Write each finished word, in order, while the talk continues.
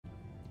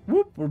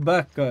Whoop, we're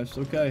back, guys.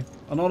 Okay,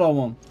 another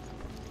one.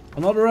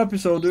 Another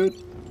episode, dude.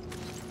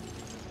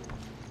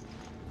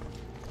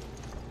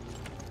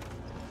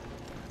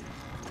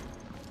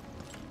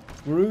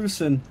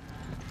 Cruising.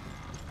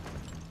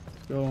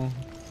 Go.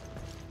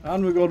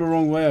 And we go the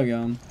wrong way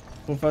again.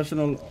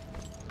 Professional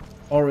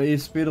RE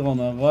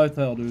speedrunner right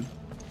here, dude.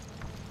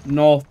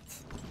 Not.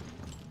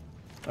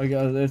 I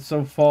guess it's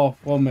so far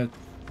from it.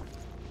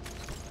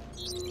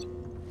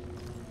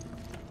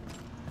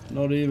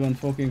 Not even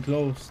fucking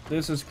close.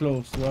 This is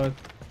close, right?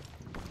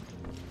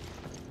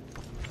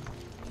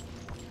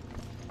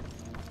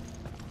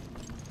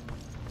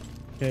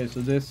 Okay,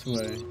 so this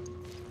way.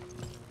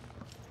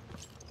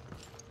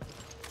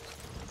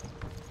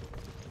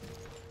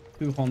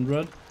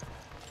 $200.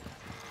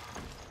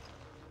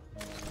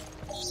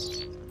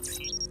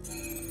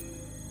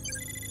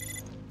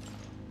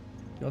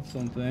 Got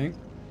something.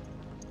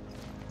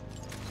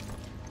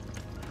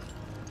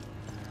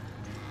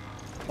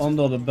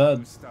 Under the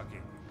bed.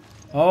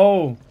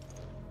 Oh!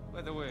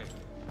 By the way,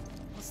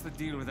 what's the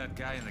deal with that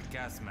guy in the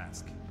gas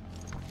mask?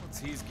 What's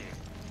his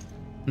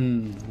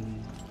game?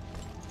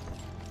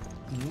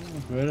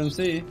 Wait and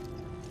see.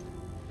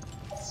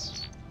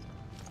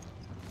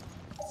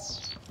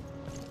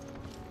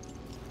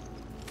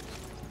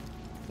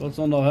 What's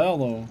under here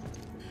though?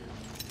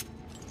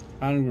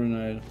 Hand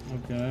grenade,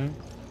 okay.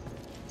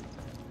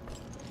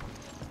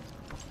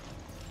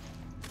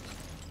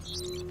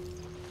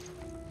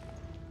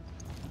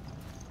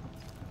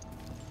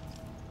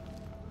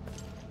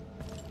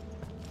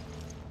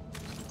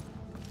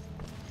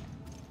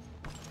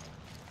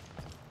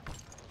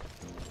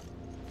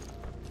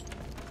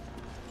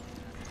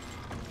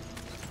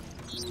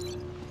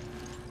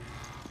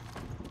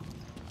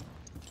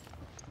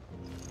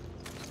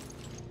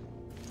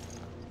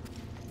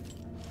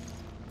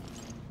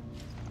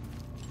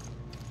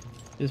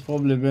 He's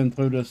probably been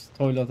through this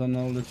toilet and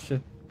all this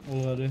shit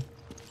already.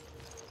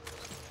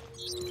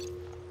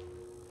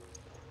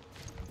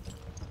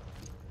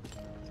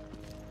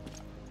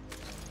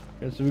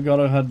 Okay, so we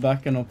gotta head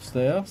back and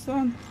upstairs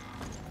then?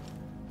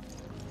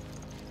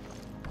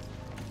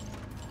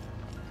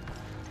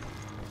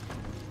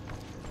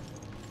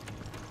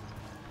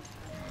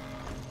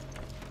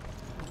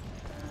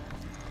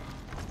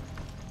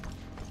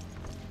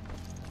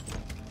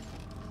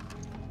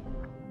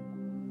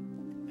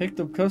 Picked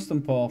up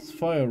custom parts,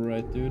 fire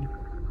rate, dude.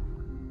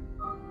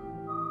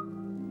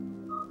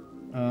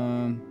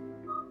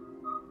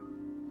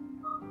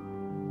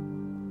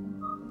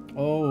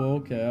 Oh,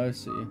 okay, I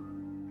see.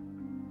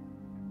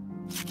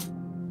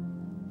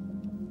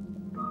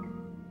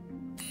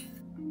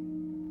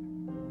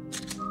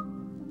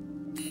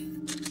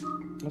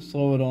 Let's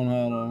throw it on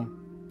here though.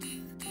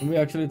 Can we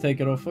actually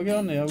take it off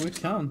again? Yeah, we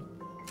can.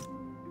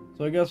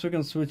 So I guess we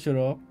can switch it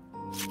up.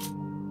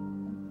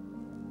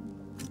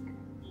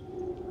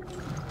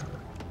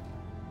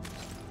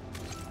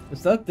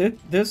 Is that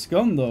this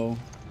gun though?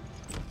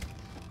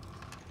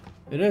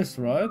 It is,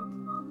 right?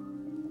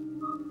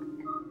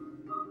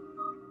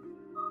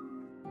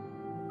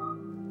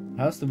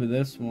 Has to be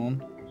this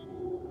one.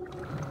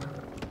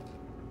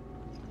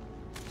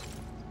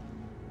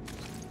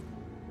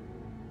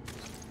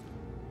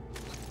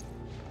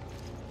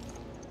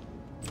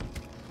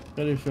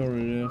 Pretty sure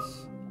it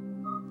is.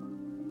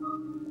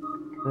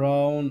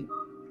 Brown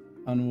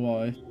and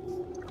white.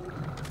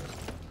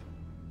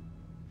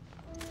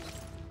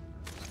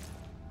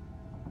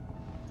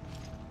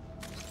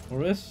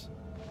 Or is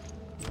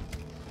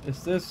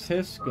this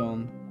his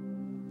gun?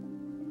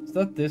 Is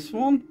that this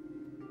one?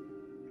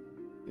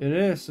 It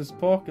is. It's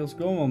Parker's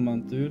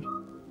government, dude.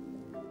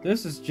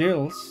 This is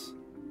Jill's.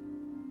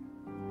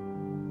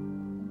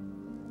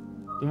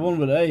 The one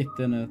with 8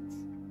 in it.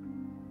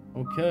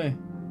 Okay.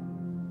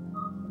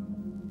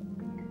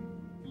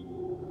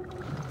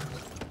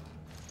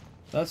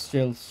 That's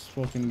Jill's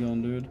fucking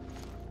gun, dude.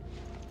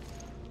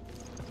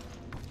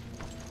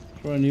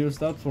 Try and use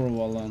that for a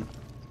while then.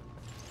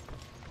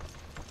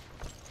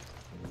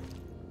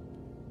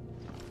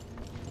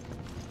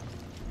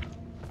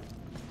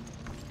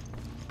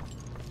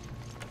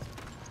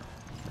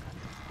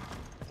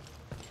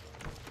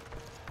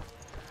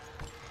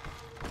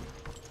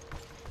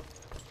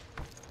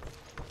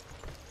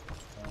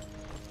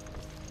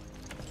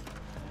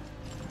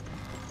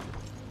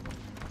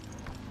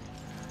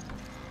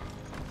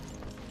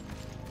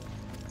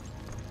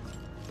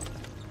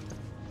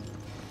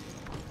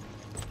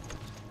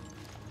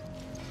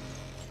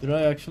 Did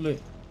I actually?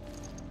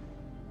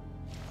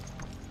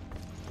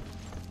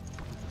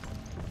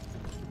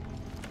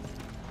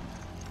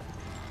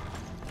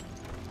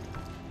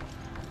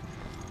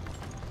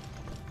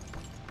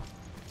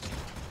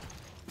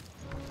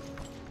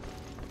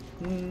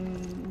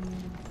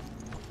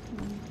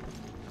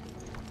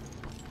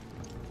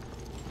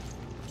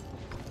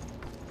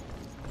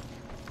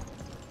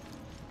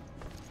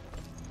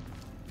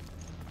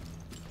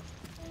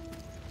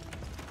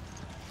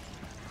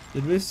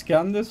 Did we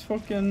scan this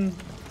fucking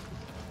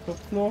top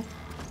floor?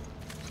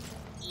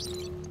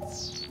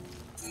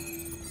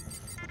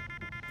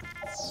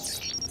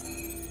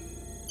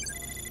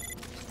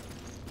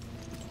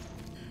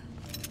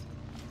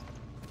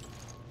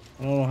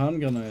 Another hand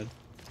grenade.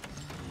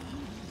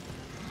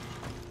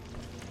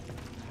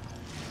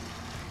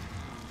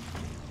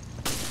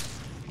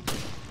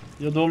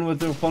 You're done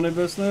with your funny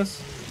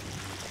business?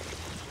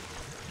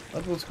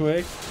 That was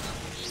quick.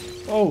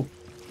 Oh!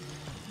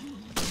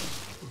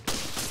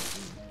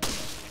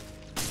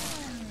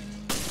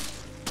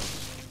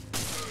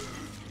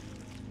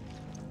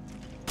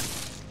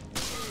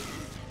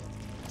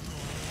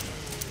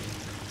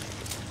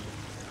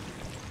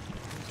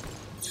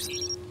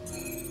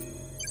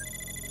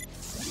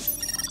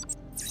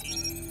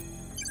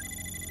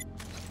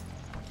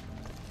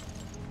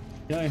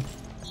 Okay.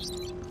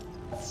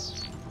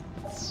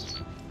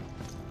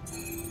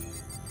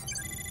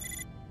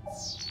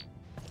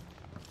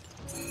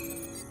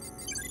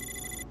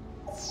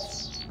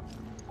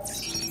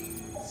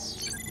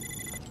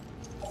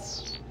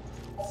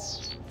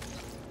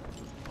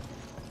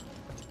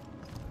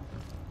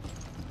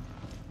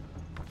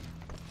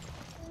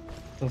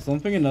 There's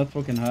something in that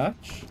fucking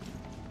hatch?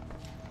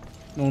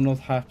 No, not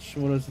hatch.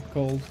 What is it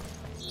called?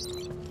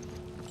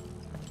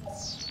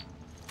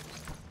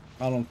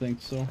 I don't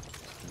think so.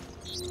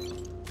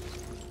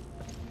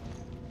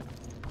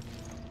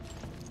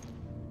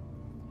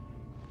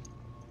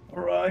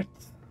 Alright.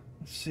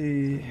 Let's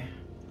see.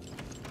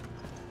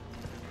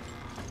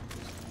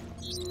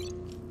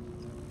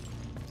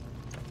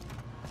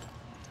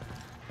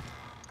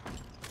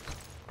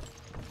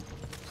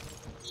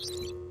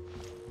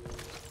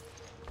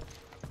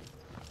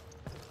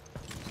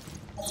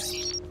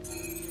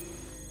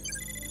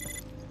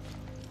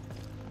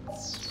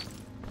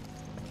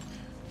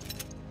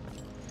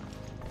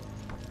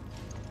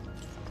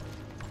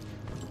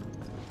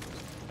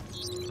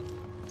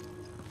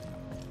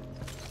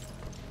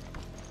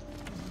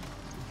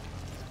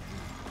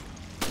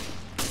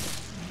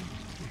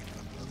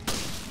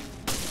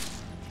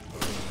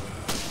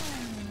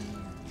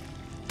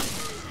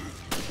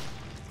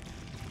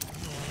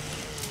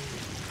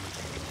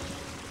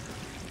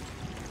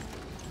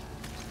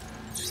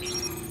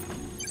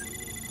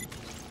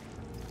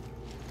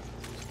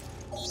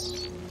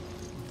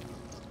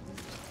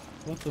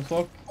 What the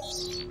fuck?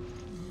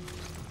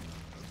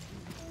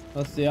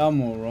 That's the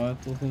ammo, right?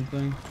 Or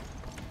something.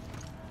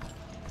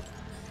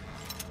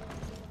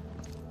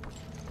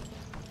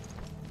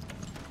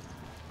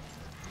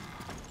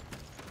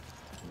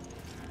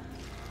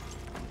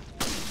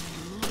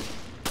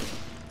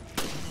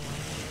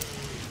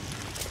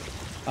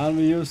 And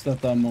we used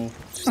that ammo.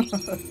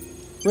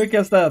 Quick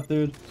as that,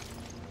 dude.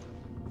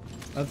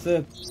 That's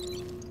it.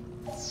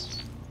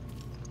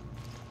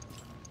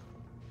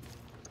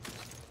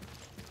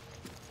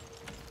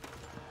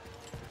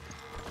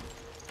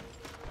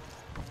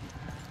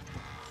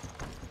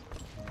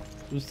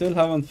 We still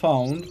haven't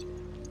found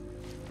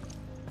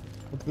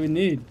what we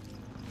need.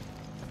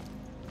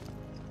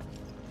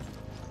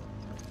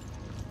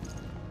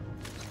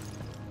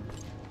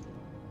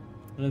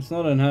 And it's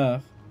not in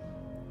here.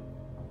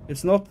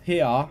 It's not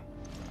here.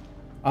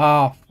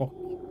 Ah, fuck.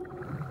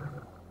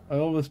 I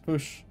always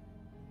push.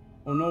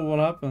 Oh no, what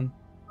happened?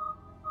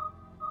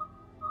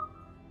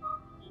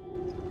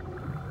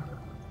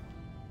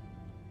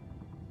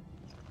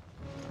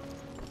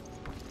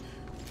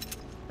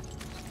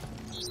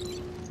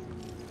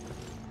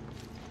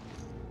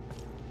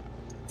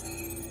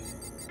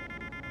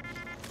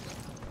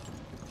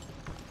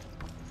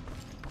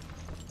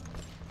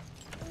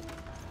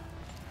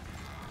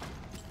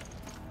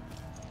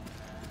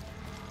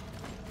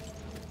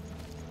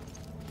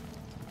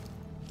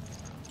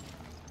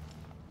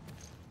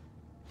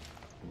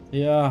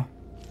 Yeah.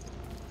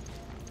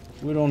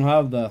 We don't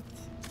have that,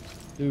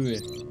 do we?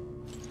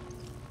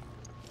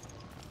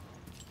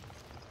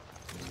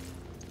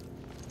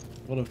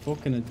 What the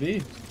fuck can it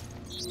be?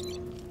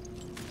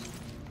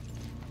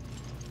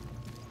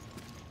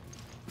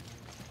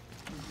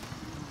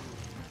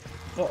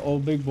 Uh-oh,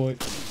 big boy.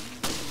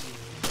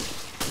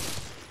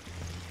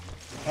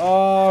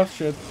 Oh,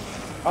 shit.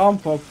 I'm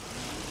fucked.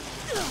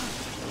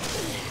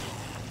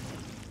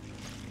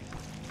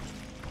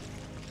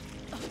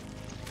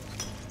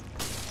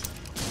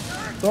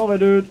 Sorry,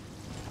 dude.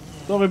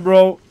 Sorry,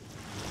 bro.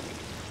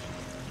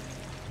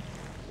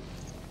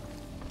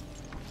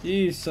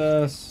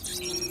 Jesus.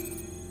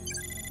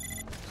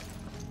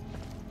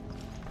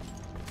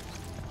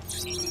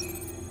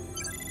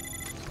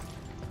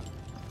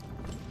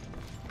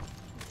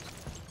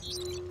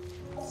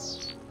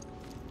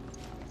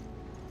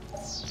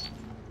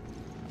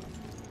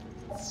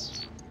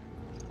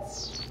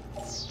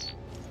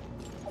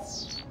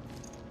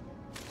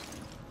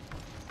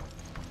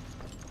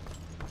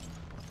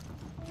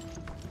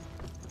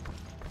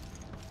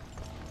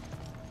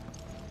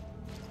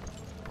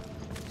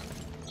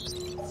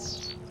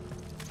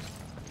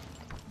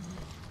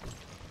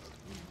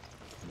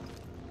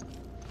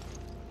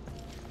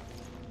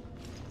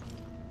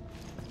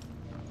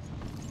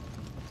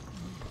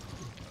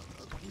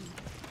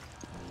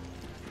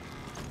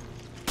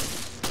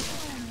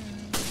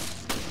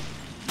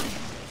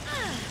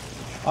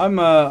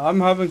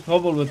 I'm having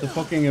trouble with the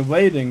fucking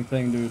evading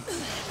thing, dude.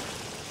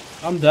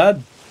 I'm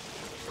dead.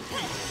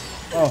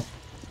 Oh.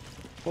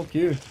 Fuck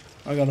you.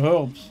 I got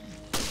herbs.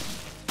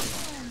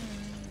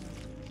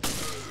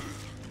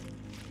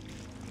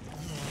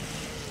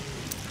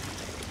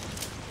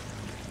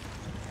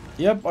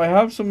 Yep, I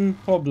have some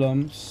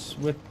problems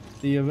with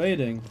the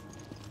evading.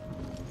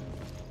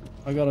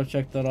 I gotta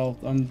check that out.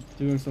 I'm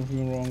doing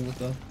something wrong with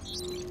that.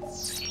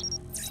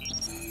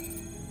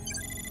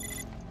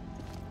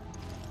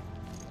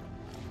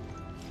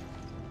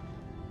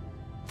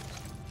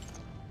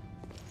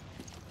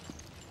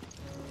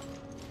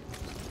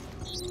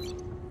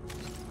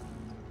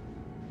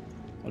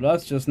 Oh,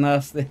 that's just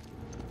nasty.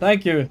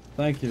 Thank you.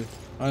 Thank you.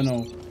 I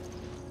know.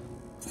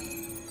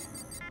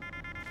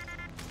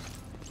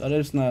 That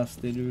is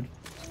nasty, dude.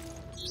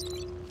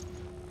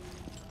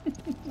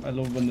 I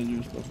love when they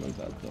do stuff like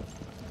that, though.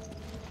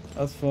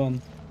 That's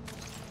fun.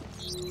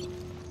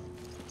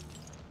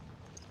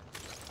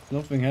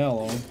 Nothing here,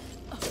 though.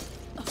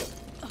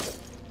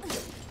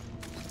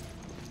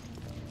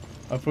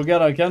 I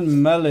forget I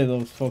can melee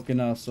those fucking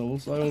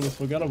assholes. I always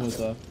forget about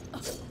that.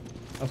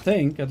 I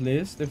think, at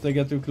least, if they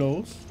get too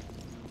close.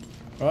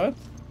 Right?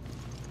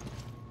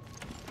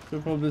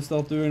 Should probably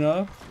start doing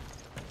that.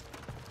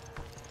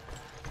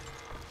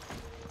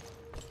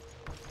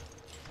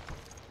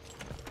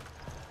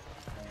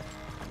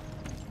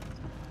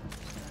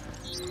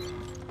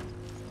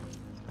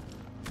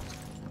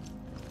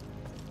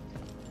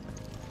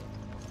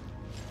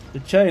 The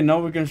chain, now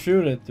we can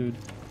shoot it, dude.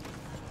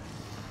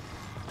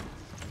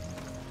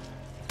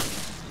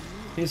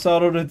 He's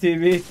out of the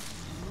TV.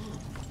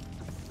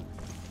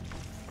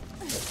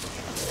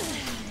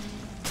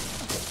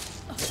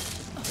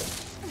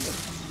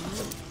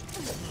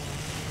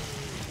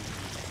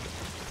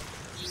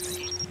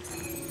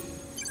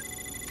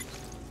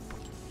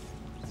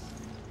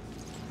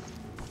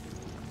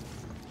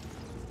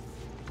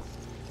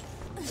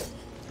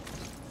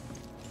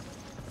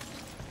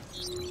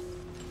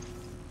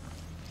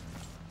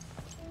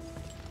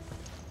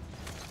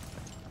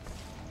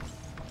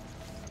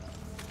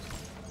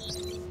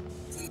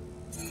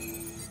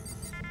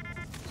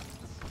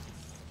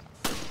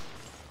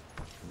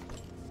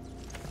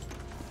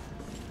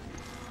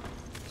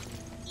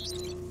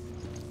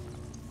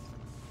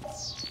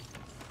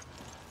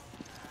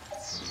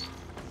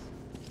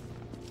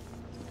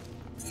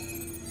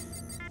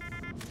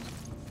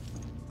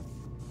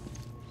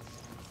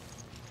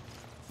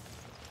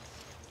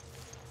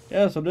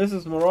 Yeah, so this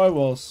is where I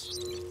was.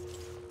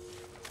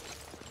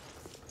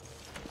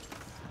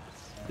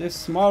 This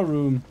small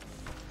room.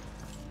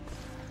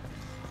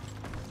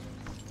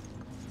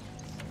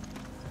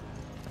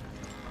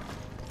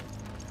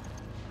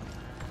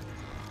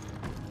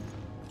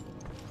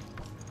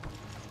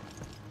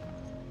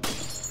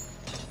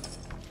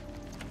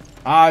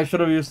 Ah, I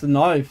should have used the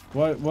knife.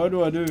 Why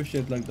do I do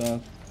shit like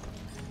that?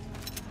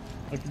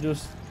 I could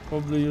just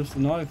probably use the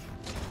knife.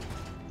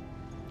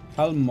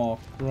 Helm mark,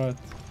 right.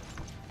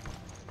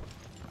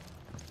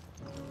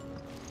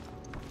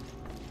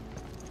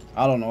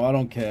 I don't know, I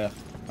don't care.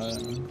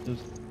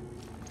 Just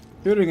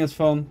shooting is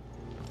fun.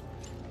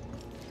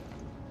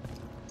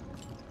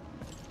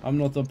 I'm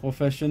not a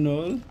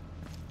professional.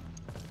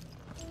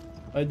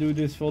 I do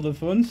this for the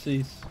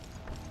funsies.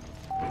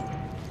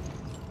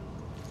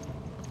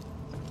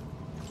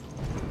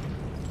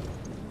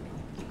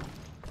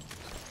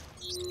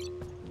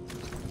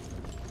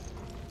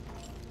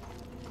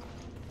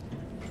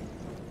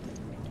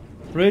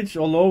 Bridge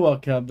or lower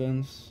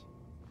cabins?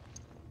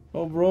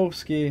 Oh,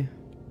 broski.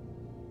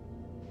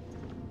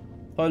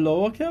 Or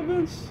lower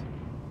cabins?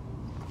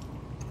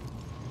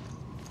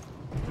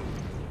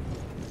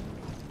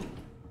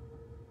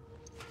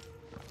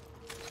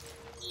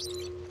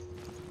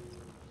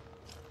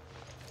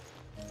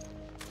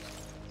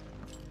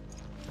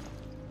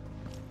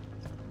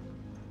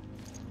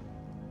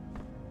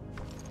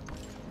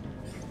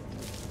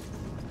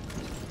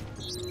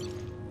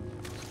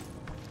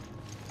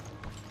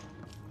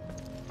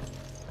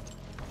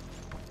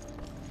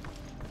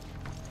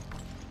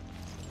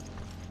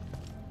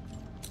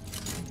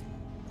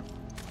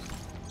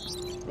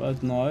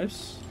 Right,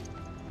 nice.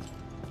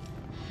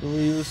 So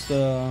we used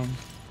the...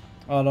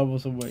 oh, that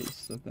was a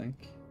waste, I think.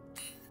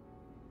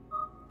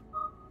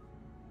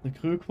 The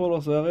crew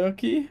quarters area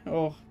key?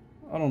 Or...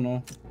 I don't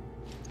know.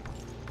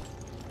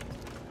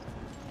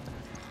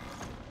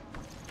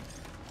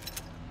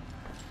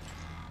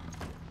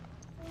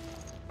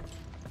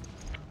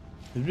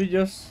 Did we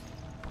just...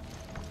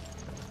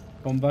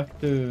 come back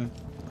to...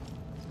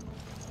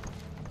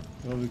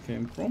 where we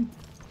came from?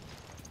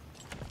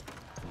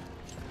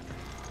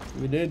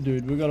 We did,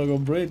 dude. We gotta go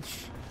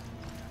bridge.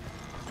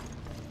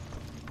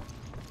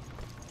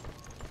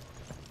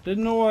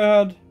 Didn't know I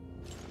had...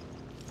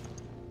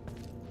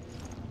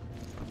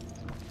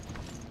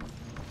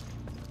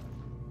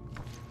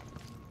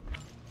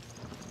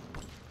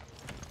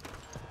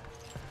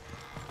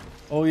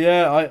 oh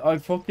yeah, I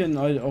fucking...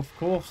 of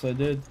course I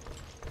did.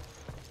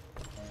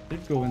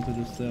 Did go into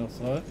the stairs,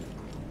 right?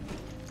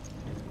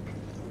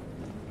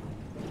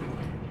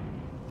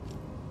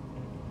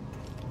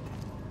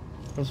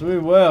 Because we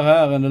were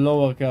here in the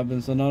lower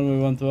cabins and then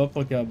we went to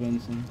upper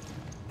cabins and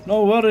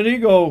No, where did he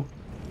go?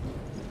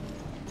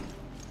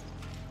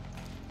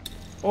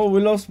 Oh,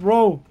 we lost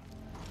bro.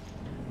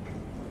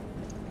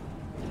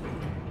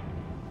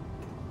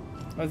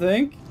 I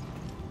think.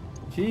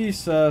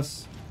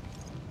 Jesus.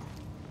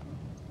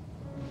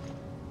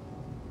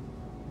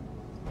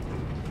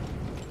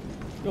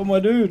 Yo, my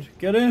dude,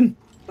 get in.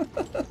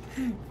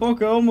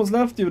 Fuck, I almost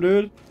left you,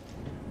 dude.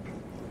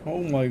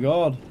 Oh my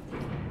god.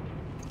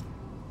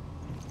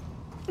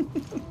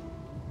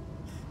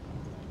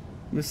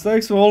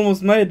 Mistakes were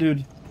almost made,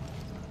 dude.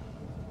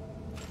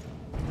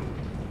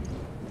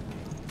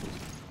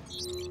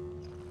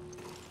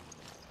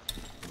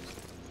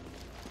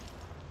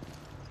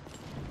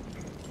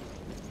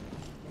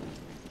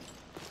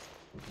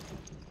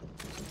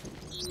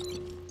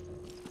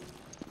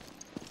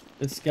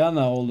 It's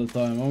scanner all the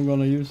time. I'm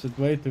gonna use it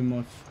way too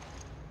much.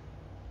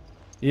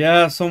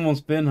 Yeah,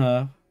 someone's been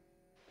here.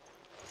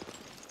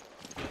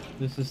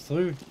 This is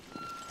true.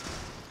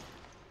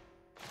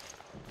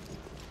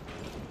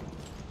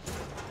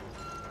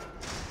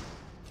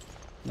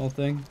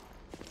 Nothing.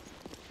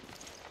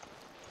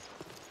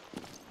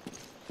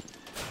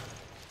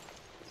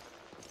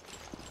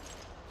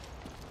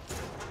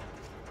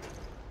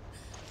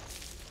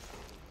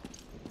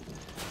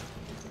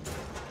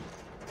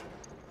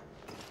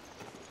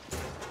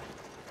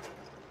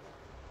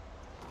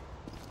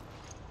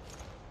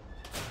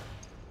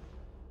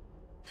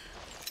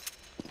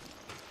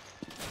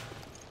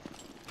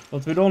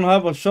 But we don't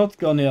have a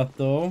shotgun yet,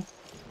 though.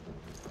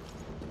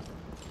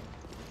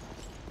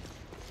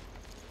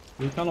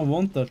 We kind of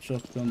want that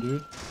shotgun,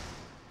 dude.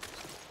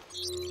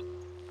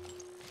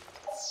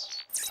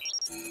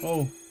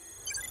 Oh.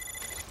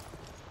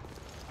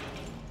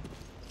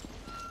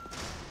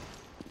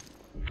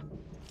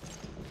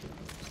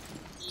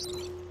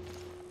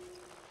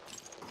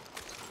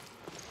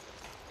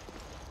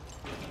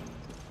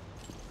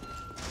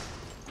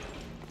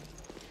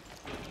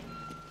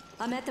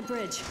 I'm at the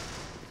bridge.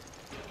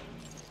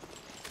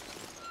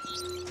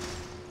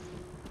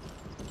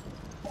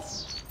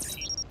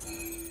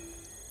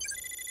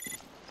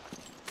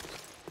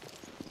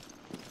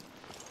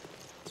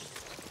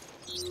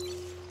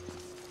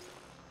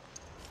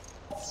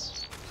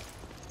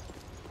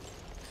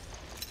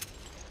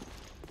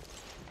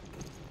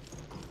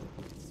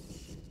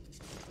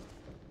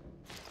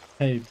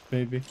 Hey,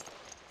 baby.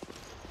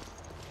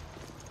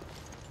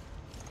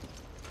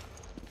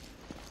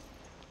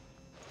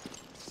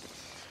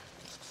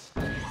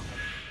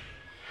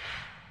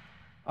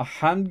 A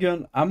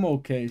handgun ammo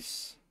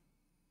case.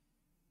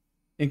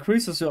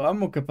 Increases your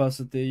ammo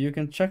capacity. You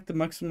can check the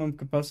maximum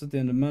capacity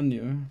in the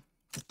menu.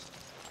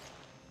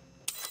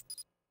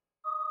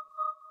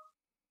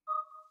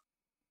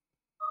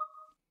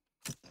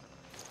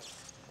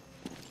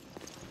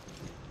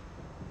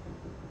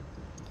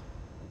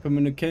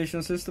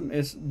 Communication system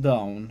is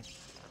down.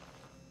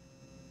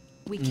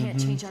 We can't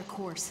change our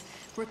course.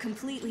 We're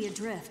completely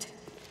adrift.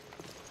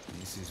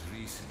 This is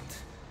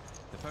recent.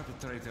 The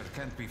perpetrator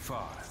can't be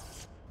far.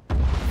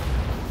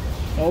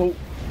 Oh.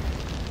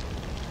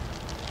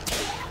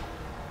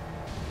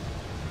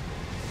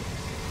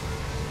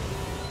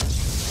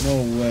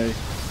 No way.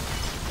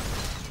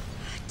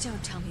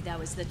 Don't tell me that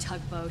was the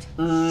tugboat.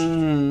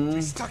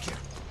 Stuck here.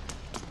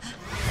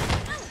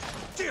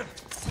 Deal.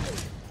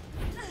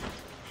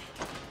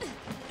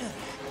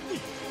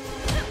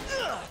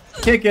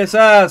 Kick his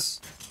ass!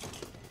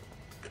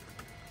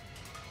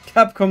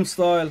 Capcom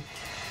style.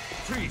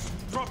 Freeze!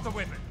 Drop the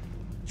weapon.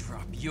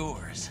 Drop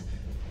yours,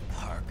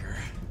 Parker.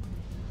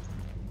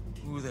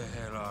 Who the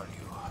hell are you?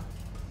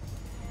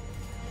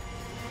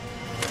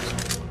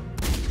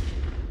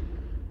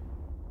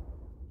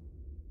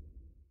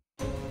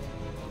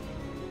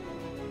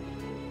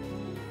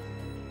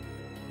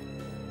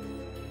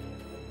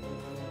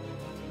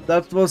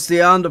 That was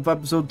the end of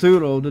episode 2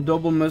 though, the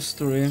double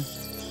mystery.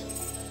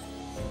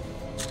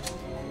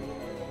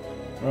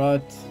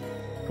 Right,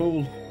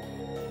 cool.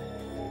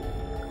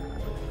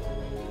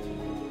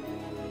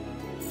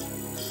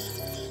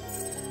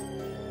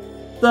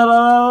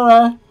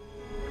 Ta-da!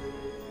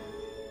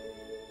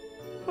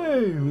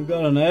 Hey, we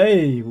got an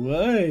A,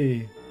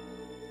 way.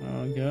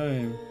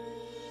 Okay.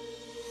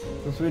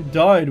 Because we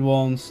died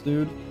once,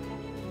 dude.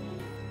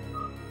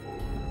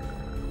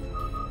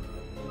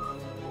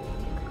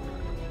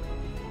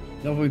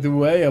 Nothing to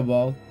worry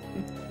about.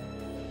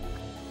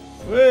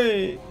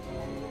 Wait.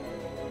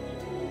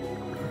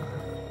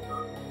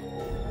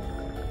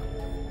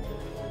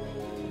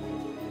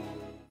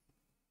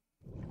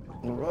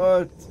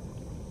 Alright.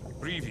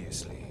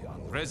 Previously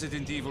on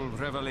Resident Evil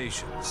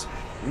Revelations.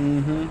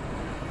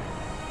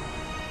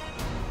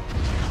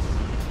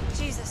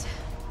 Jesus.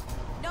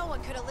 No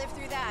one could have lived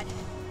through that.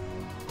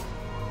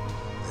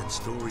 Then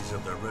stories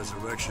of their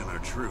resurrection are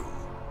true.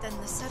 Then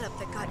the setup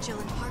that got Jill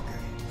and Parker.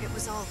 It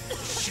was all...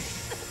 Shit!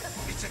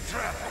 It's a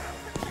trap!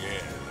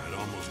 Yeah, I'd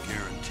almost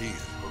guarantee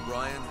it.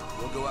 O'Brien,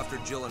 we'll go after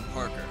Jill and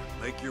Parker.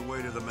 Make your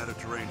way to the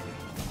Mediterranean.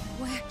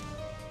 Where?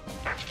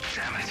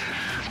 Damn it.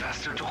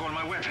 Bastard took all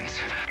my weapons.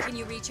 Can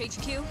you reach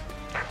HQ?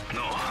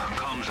 No,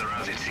 comms are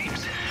as it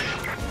seems.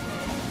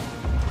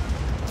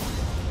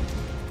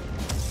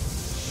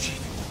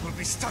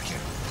 me stuck here.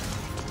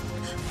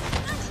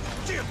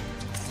 Jill!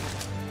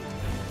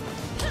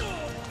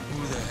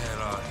 Who the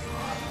hell are you?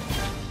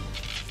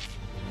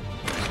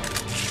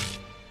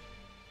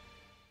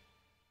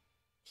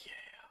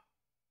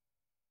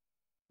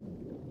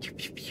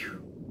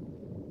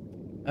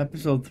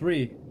 Episode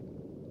 3.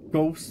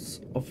 Ghosts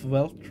of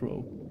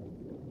Veltro.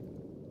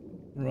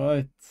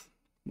 Right,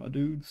 my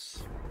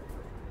dudes.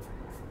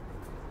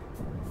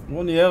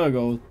 1 year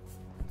ago.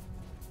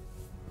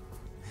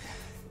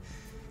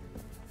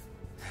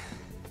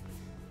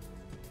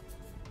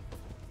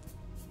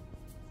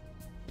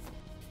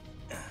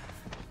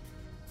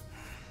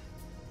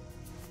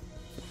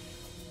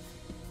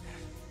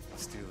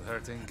 Still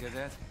hurting,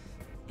 cadet?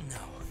 No.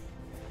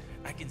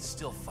 I can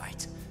still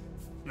fight.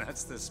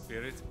 That's the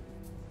spirit.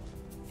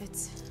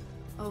 It's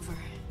over.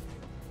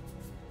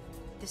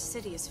 The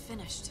city is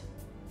finished.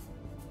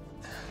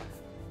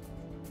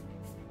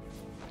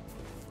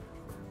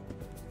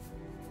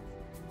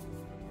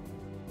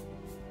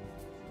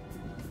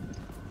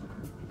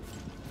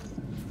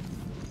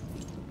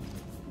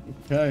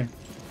 Okay.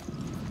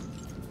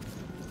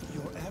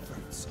 Your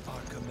efforts are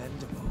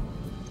commendable.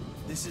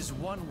 This is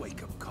one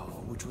wake-up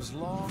call, which was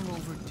long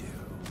overdue.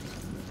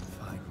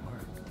 Fine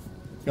work.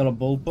 Got a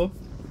bullpup?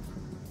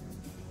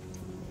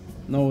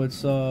 No,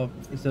 it's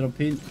is that a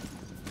P?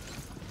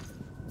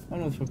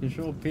 I'm not fucking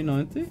sure.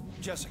 P90?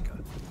 Jessica,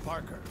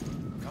 Parker,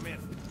 come in.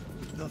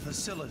 The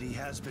facility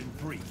has been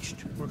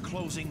breached. We're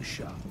closing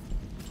shop.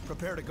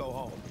 Prepare to go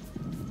home.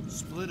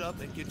 Split up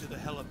and get to the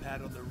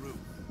helipad on the roof.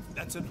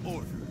 That's an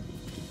order.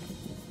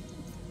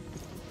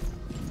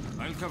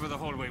 I'll cover the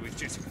hallway with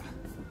Jessica.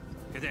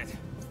 Cadet,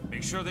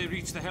 make sure they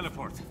reach the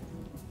heliport.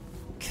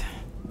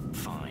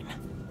 Fine.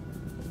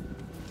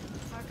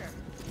 Parker,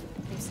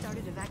 they've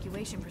started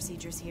evacuation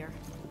procedures here.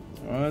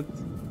 Alright.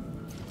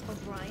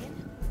 O'Brien?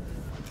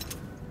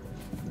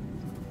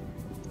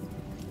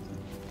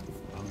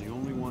 I'm the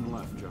only one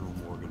left, General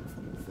Morgan.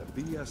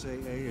 The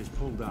BSAA is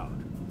pulled out.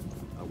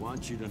 I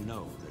want you to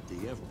know that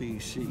the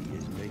FBC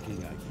is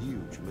making a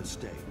huge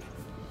mistake.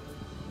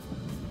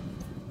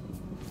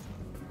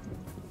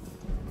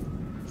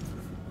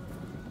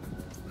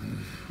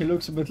 He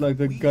looks a bit like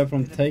the guy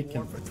from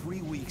Taken. For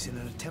 3 weeks in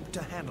an attempt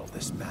to handle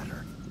this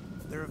matter.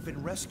 There have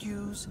been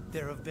rescues,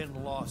 there have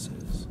been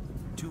losses.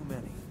 Too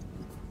many.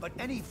 But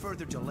any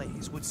further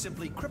delays would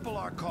simply cripple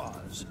our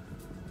cause.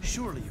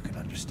 Surely you can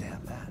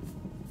understand that.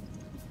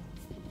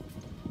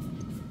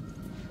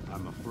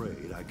 I'm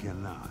afraid I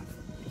cannot.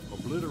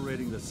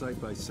 Obliterating the site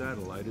by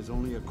satellite is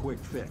only a quick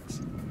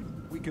fix.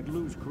 We could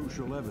lose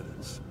crucial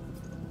evidence.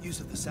 Use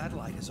of the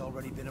satellite has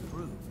already been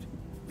approved.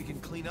 We can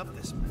clean up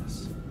this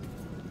mess.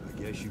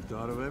 I guess you've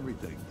thought of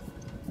everything.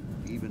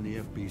 Even the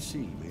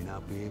FBC may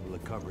not be able to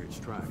cover its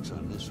tracks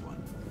on this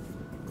one.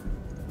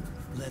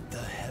 Let the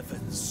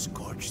heavens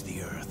scorch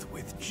the earth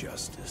with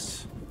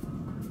justice.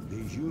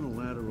 These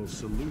unilateral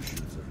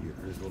solutions of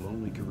yours will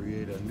only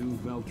create a new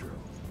Veltro.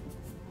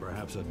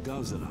 Perhaps a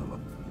dozen of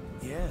them.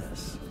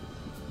 Yes,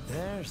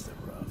 there's the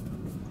rub.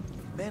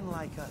 Men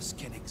like us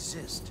can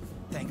exist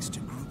thanks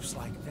to groups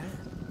like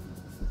that.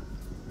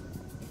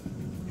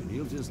 And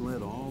he'll just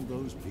let all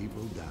those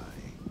people die.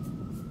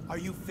 Are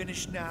you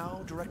finished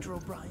now, Director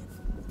O'Brien?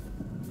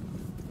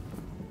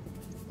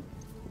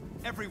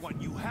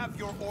 Everyone, you have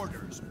your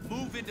orders.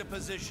 Move into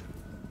position.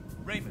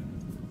 Raymond,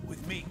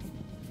 with me.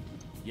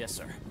 Yes,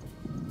 sir.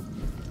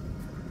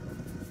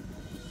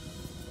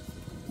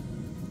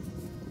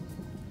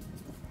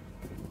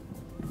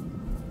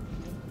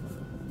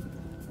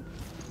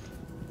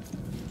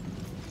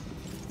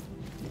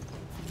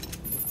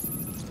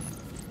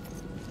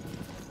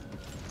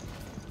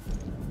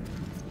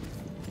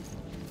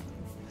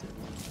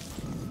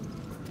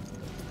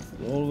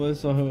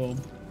 Always a herb.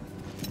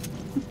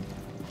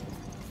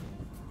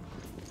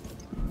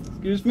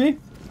 Excuse me?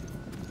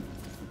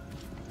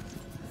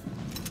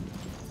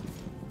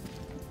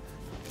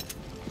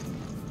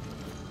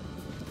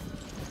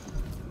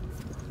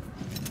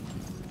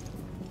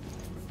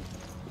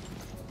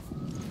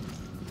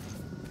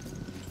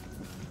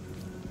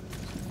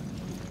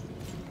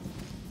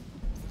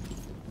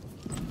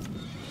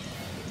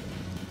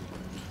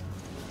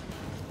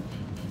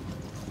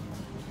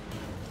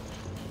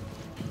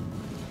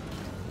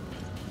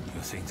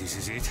 You think this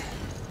is it?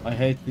 I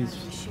hate How these.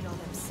 do we shoot all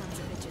them sons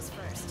of bitches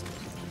first?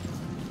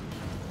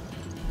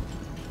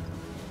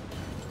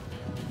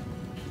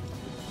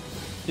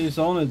 He's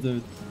on it,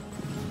 dude.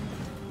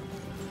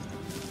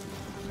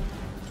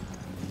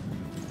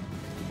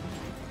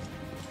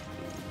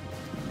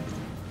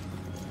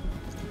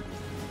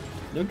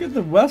 Look at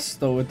the west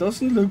though, it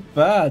doesn't look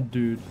bad,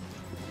 dude.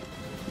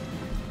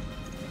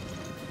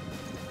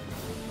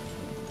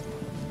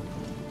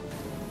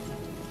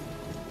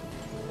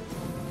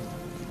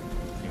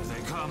 Here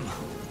they come.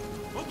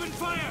 Open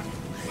fire!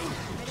 I don't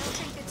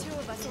think the two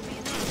of us will be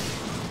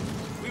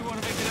enough. We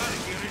want to make it out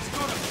of here. It's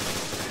gonna.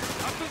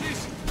 After this,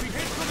 we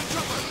head for the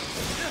chopper.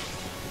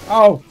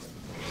 Ow!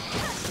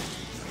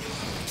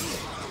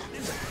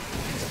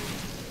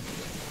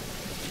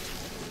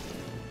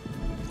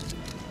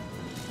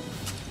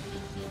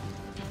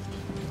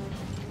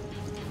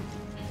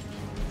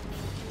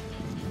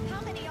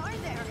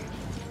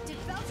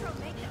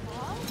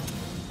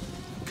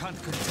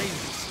 can't contain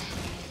this.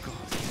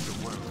 God,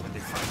 the world when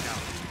they find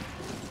out.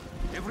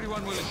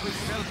 Everyone will equip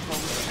Velcro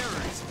with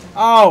terrorists.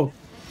 Ow!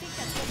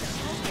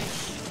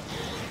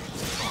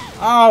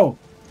 Ow!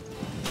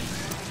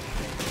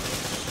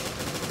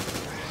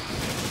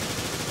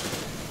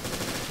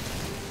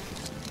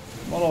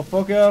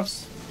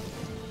 Motherfuckers!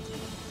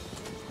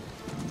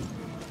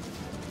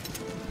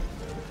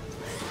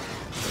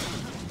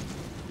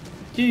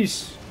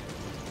 Jeez!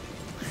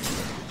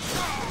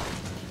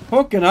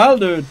 Fucking hell,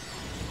 dude!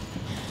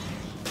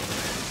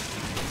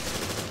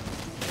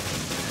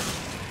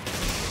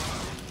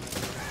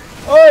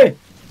 Oi!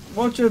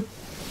 Watch it!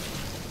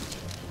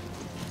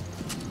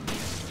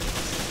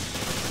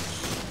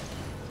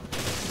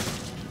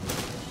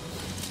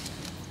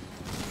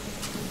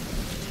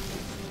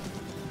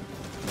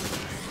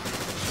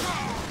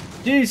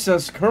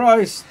 Jesus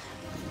Christ!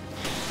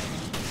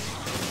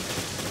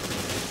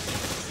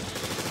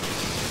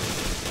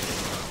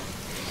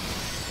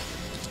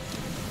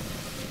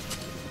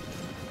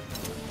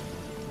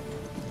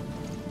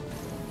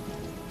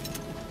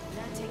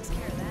 That takes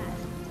care of that.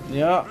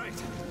 Yeah. Right.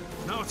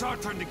 Now it's our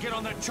turn to get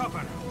on that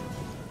chopper.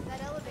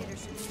 That elevator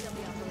should still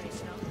be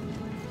operational.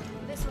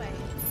 This way.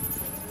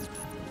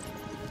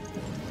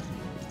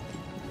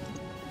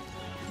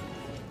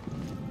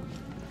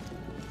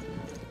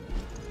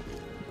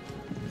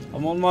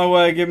 I'm on my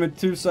way, give me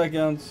 2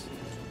 seconds.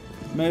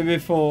 Maybe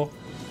 4.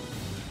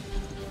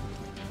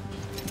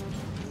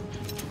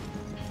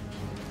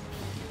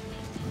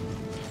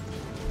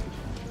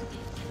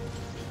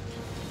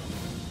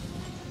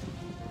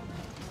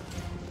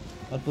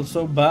 That was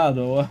so bad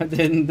though, I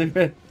didn't do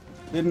it.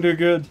 Didn't do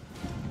good.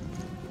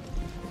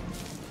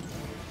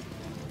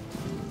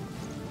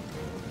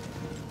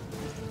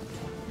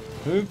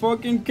 Who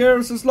fucking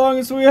cares as long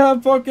as we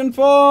have fucking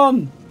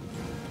fun?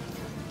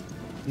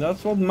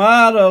 That's what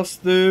matters,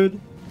 dude.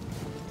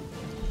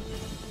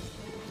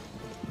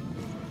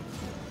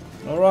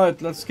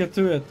 Alright, let's get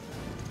to it.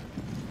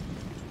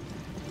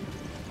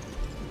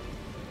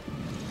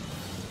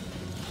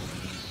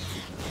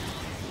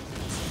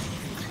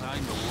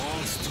 Climb the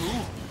walls too?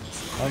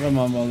 I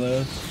remember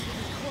this.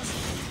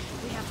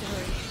 We have to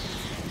hurry.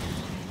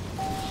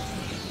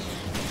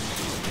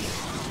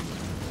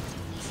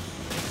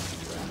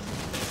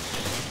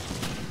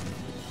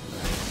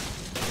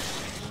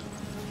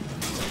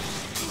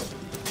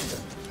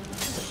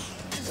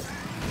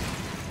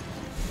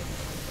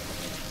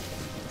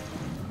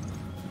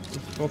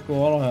 Fuck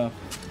all här.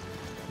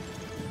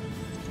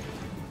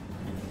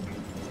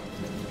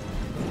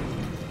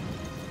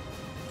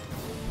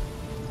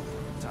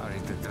 Sorry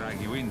to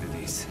drag you into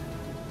this.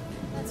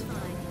 That's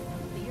fine.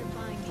 But you're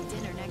buying me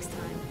dinner next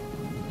time.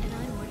 And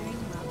I'm ordering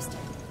lobster.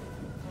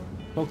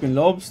 Fucking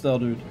lobster,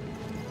 dude.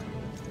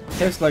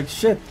 Tastes like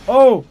shit.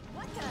 Oh!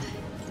 What the?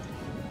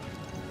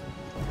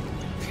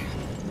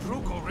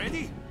 Broke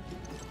already?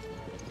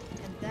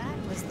 And that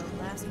was the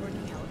last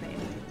working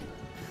elevator.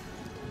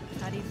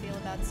 How do you feel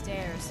about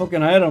stairs?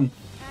 Fucking hate him.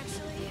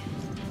 Actually,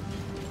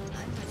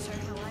 I'm not sure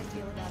how I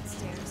feel about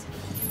stairs.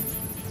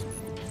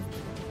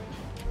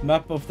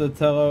 Map of the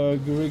Terra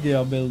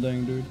Grigia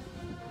building, dude.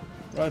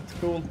 Right,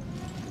 cool.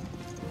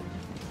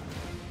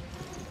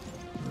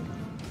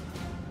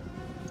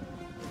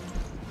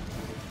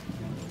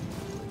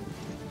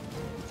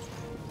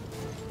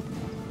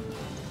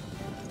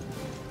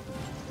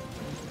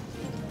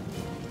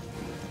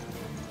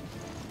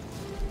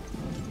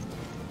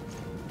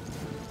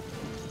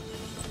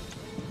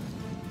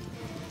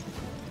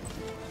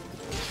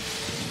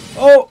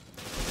 Oh!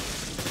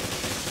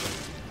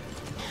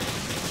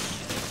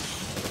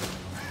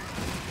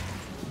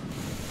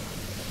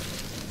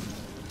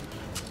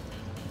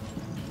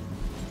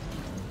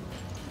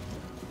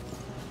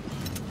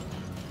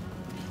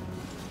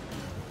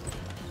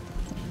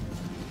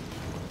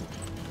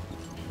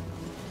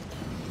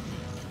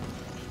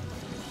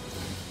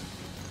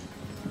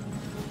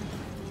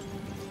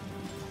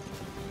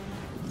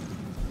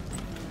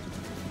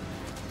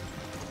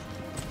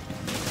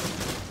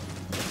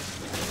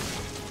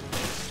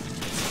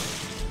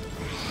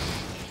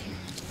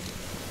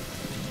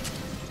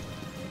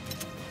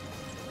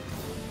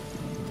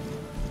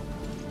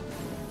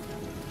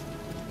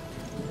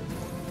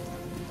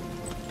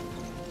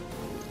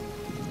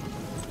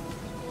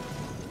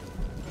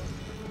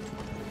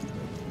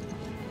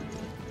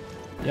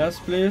 Yes,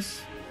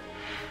 please.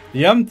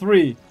 The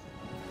M3.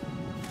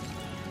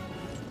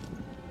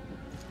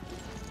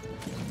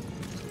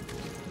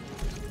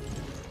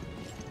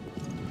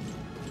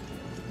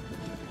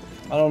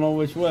 I don't know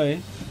which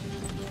way.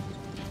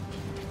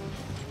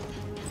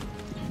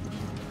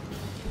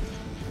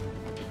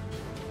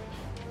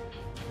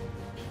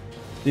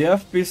 The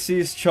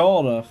FBC's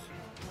charter.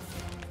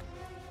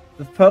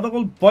 The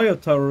Federal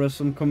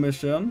Bioterrorism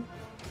Commission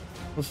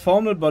was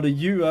founded by the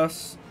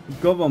US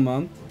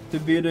government to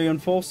be the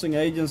enforcing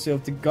agency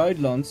of the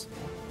guidelines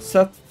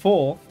set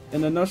forth in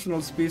the National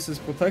Species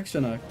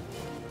Protection Act.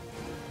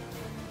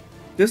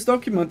 This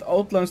document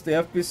outlines the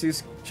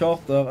FBC's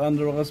charter and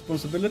the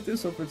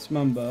responsibilities of its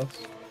members.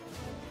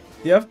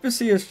 The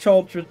FBC is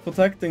charged with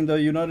protecting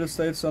the United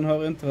States and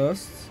her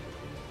interests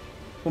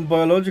from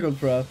biological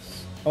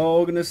threats. Our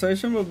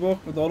organization will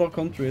work with other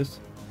countries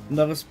and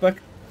their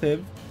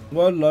respective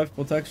wildlife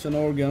protection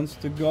organs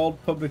to guard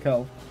public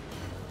health.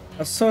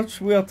 As such,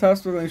 we are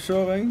tasked with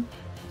ensuring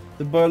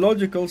the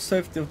biological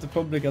safety of the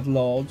public at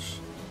large.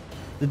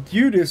 The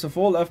duties of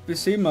all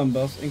FBC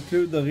members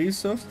include the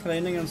research,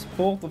 training and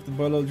support of the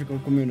biological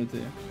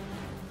community.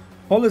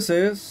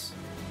 Policies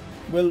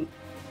will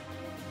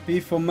be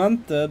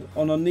fomented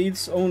on a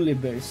needs-only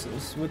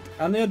basis, with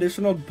any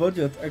additional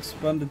budget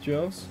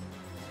expenditures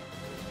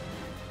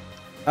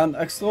and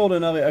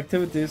extraordinary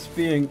activities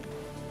being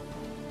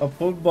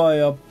approved by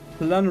a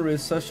plenary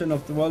session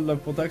of the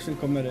Wildlife Protection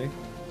Committee.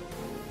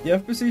 The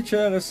FBC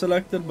chair is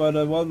selected by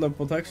the Wildlife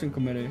Protection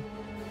Committee.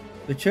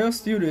 The chair's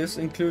duties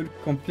include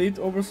complete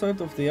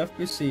oversight of the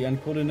FBC and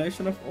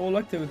coordination of all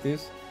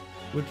activities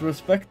with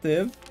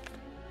respective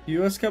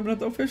US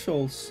cabinet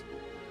officials.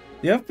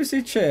 The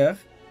FBC chair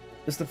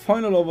is the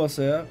final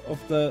overseer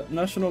of the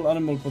National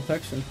Animal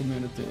Protection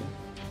Community.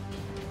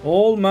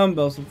 All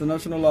members of the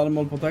National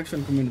Animal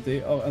Protection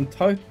Community are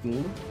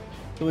entitled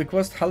to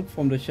request help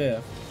from the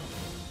chair,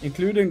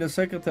 including the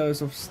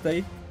Secretaries of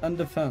State and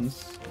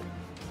Defense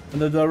and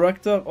the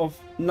Director of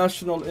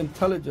National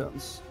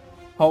Intelligence.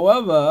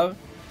 However,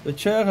 the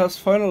chair has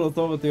final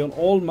authority on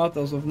all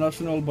matters of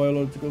national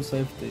biological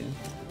safety.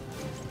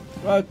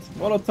 Right,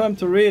 what a time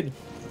to read.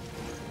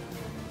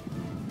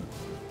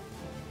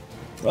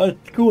 Right,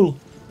 cool.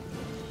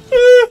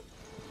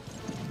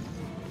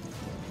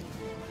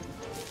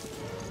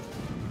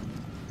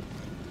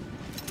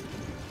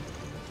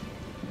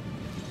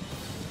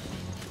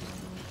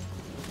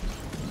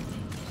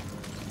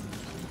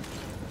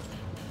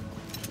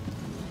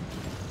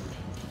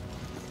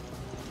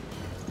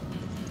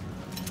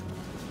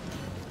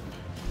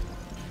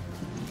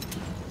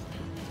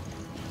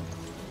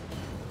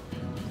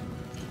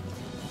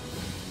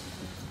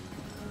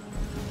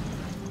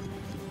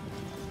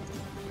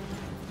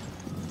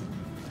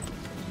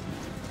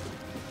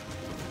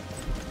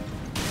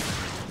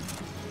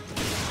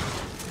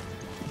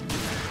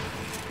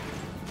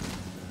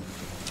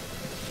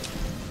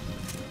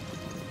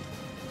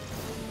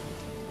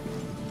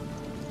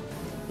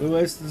 We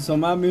wasted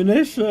some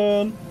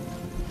ammunition.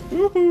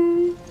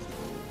 Woohoo!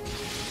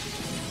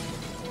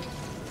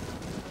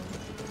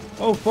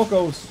 Oh,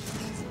 fuckos.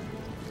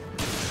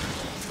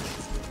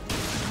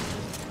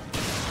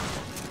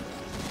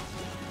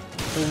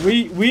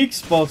 The weak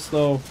spots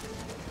though.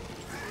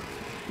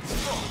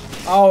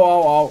 Ow,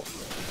 ow, ow.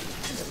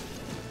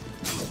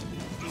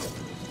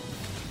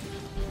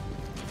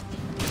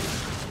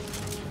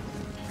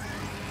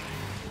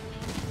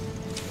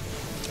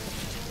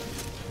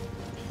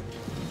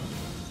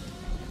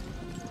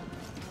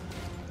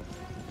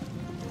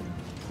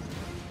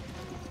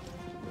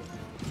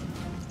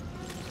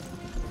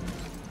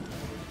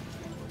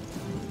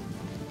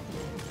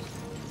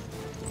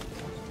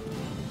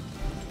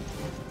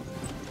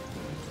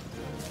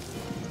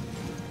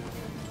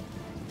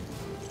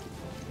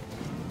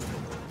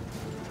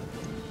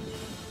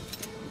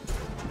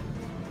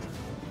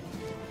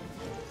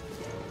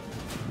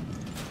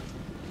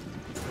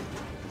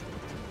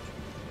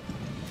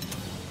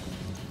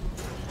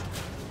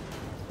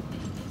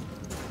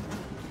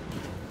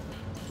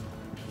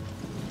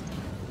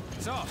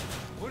 So,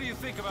 what do you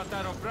think about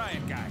that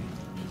O'Brien guy?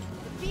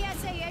 The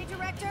BSAA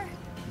director?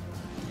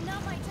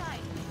 Not my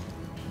type.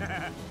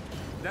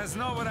 That's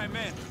not what I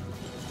meant.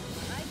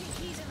 I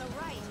think he's in the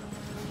right.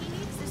 He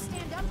needs to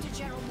stand up to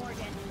General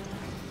Morgan.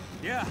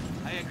 Yeah,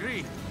 I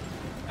agree.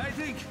 I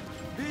think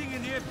being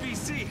in the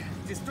FBC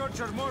distorts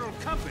your moral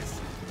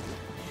compass.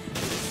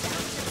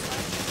 Sounds just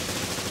like it.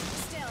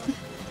 Still,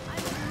 I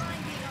wouldn't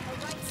mind being on the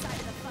right side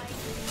of the fight.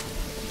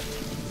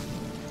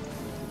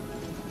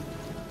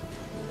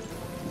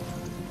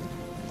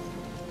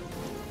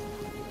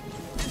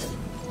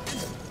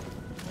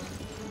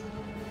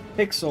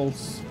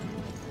 Pixels.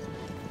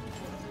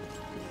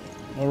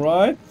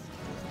 Alright.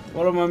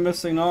 What am I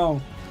missing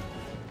now?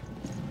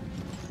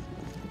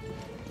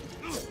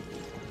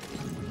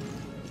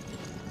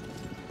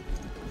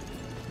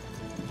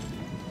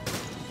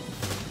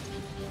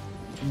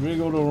 Did we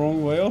go the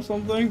wrong way or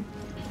something?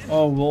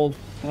 Oh, Wolf.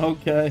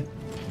 Okay.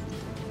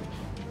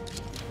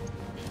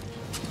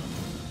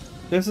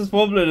 This is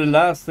probably the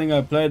last thing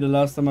I played the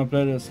last time I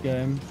played this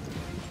game.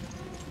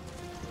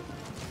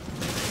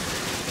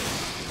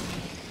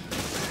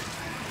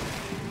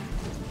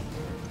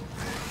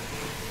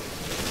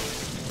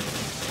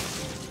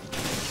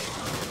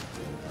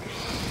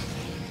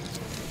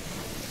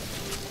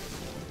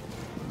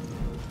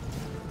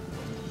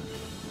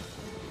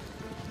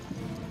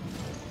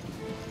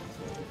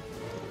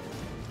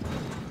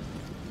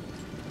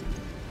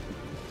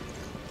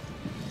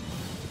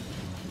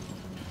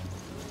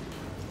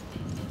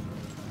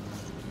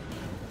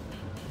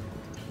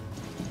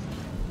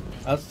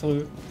 That's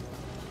true.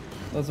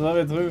 That's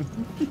very true.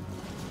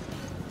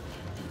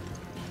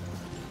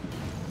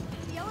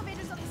 The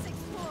elevator's on the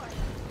 6th floor.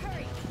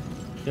 Hurry.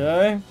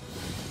 Okay.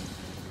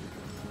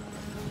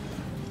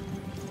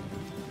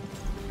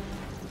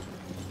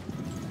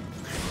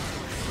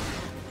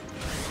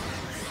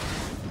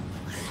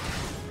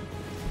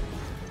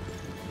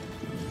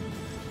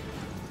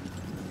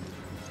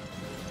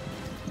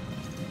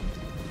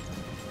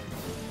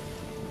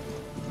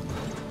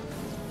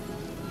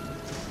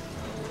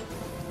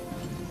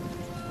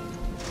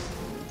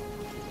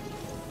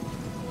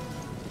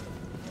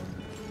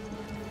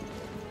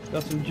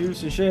 Got some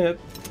juicy shit.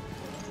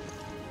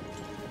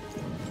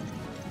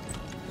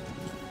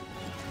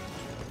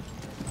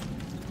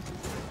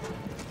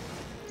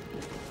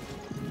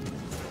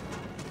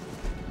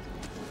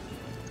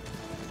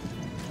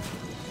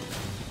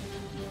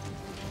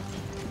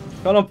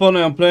 Kind of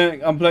funny. I'm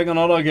playing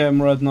another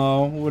game right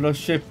now with a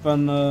ship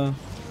and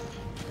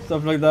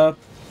stuff like that.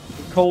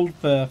 Cold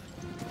Pair.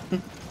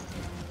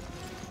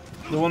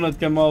 The one that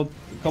came out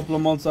a couple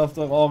of months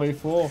after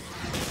RE4.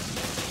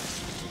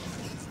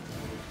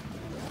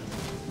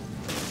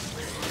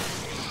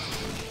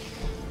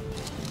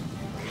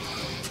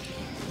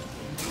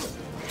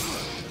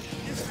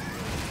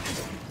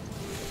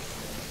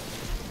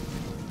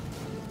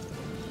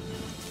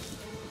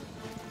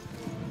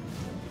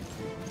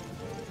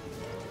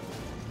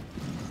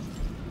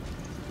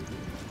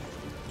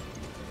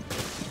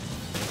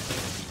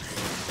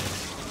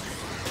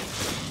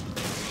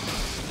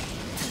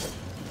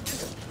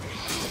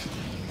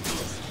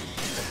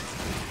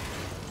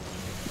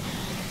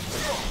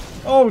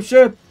 Oh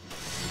shit!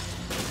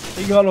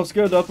 He got us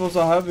good. That was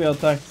a heavy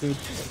attack, dude.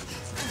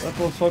 That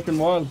was fucking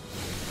wild.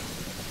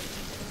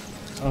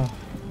 Oh.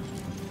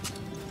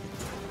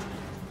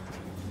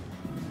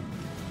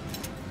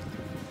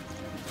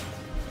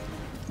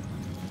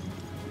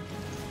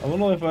 I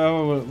wonder if I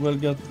ever will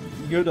get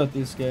good at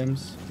these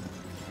games.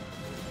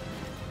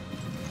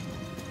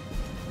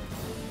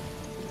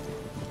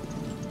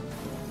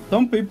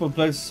 Some people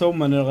play so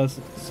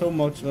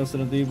much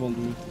Resident Evil,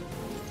 dude.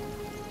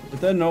 But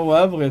they know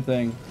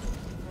everything.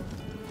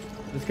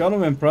 It's kind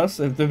of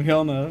impressive, to be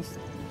honest.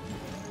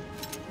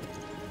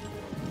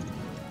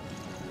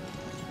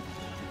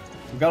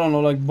 I don't know,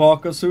 like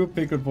Baka Soup,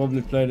 he could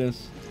probably play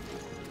this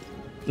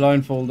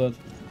blindfolded.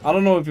 I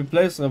don't know if he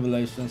plays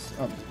Revelations.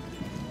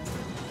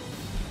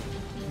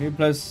 He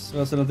plays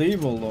Resident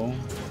Evil though.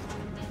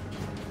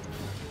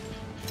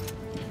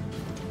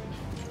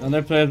 And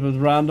they play it with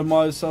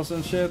randomizers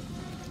and shit.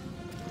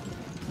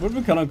 Would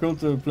be kind of cool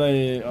to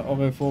play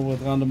RE4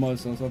 with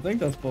randomizers. I think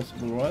that's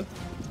possible, right?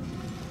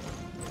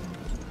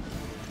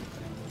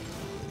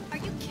 Are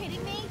you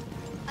kidding me?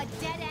 A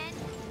dead end?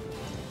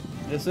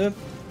 Is it?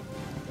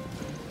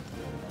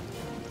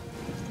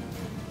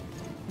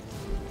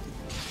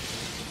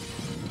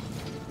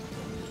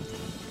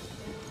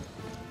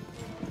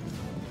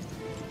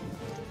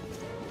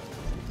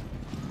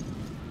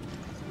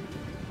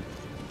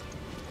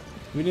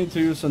 We need to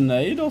use a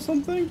nade or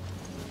something?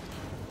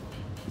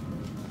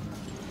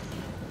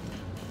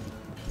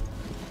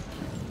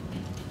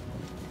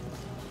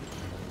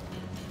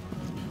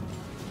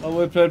 Oh,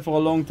 we played for a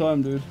long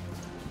time, dude.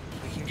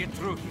 We can get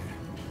through here.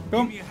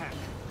 Come. Give me a hand.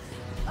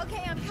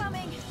 Okay, I'm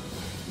coming.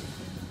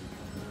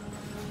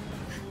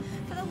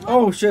 For the love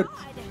Oh of shit.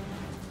 God.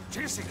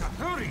 Jessica,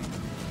 hurry!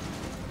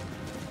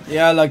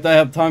 Yeah, like they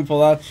have time for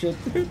that shit,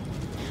 dude.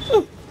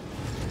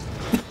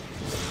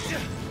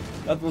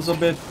 That was a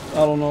bit,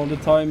 I don't know, the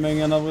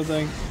timing and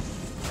everything.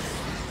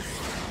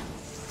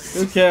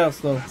 Who cares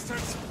though?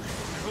 Bastards! I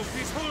hope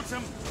this holds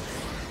them.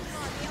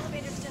 Come on, the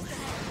elevator's just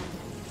ahead.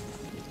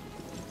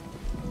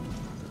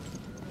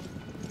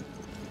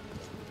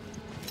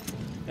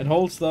 It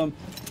holds them.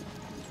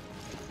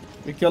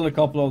 We killed a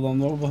couple of them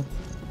though, but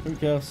who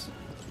cares?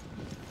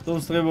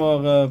 Those three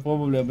were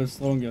probably a bit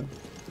stronger.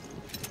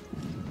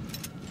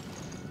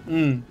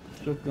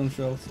 Shotgun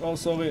shells. Oh,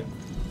 sorry.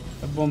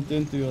 I bumped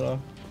into you there.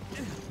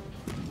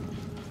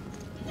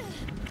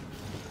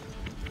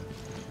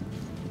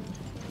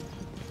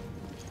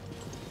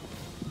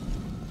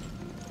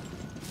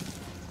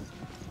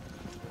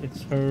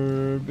 It's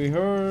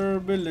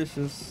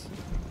herbilicious.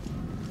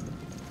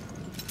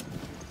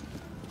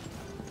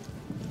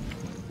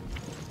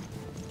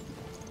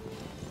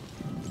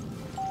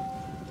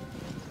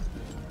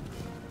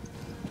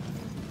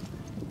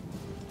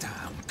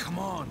 Damn, come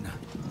on.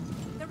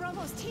 They're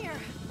almost here.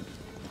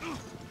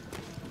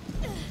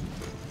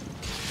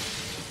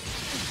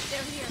 They're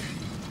here.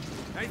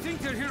 I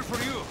think they're here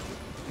for you.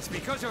 It's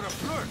because you're a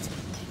flirt.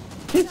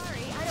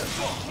 Sorry, I don't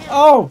take care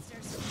Oh! of monsters.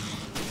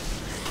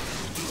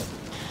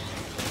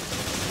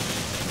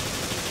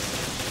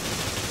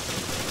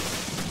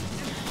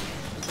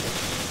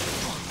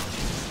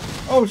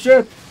 Oh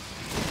shit!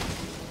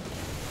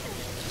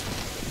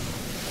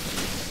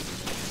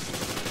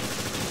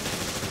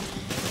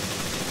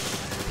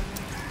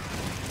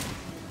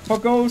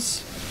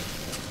 Fuckos!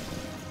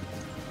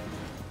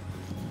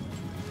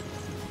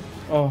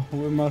 Oh,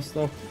 we messed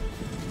up.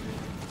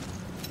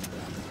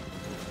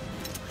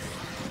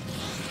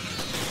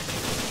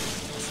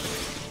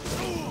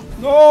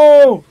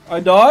 No! I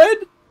died?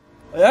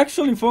 I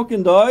actually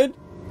fucking died?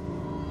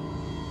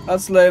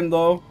 That's lame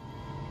though.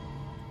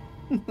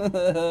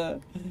 I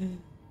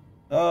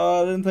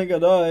didn't think I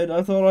died.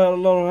 I thought I had a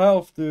lot of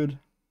health, dude.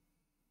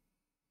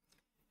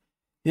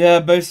 Yeah,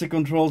 basic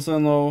controls I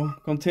know.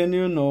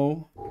 Continue,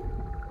 no.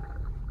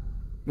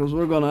 Because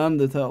we're gonna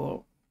end it,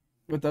 hello.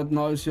 With that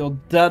noise, you're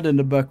dead in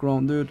the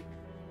background, dude.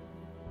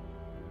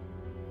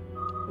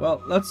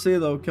 Well, let's see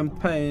though.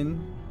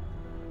 Campaign.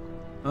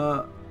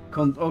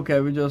 Okay,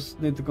 we just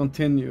need to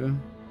continue.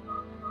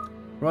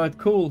 Right,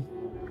 cool.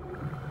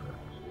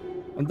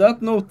 On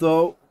that note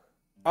though,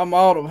 I'm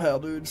out of here,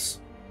 dudes.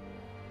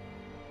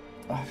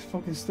 Ah,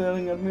 fucking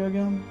staring at me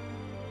again.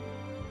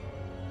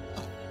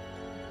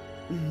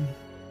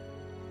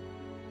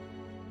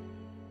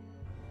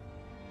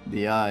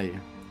 The eye.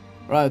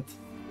 Right.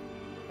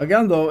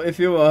 Again though, if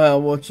you are here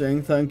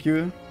watching, thank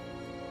you.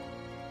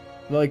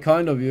 Very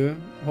kind of you.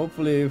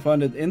 Hopefully you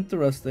find it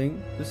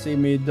interesting to see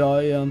me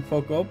die and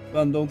fuck up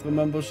and don't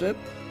remember shit.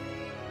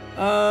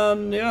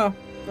 And yeah,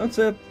 that's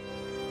it.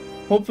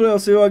 Hopefully I'll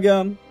see you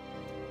again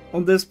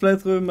on this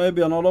playthrough,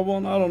 maybe another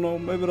one, I don't know.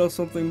 Maybe there's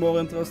something more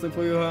interesting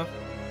for you here.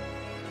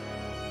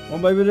 Or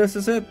maybe this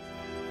is it.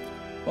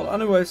 Well,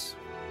 anyways.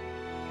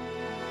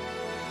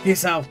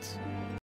 Peace out.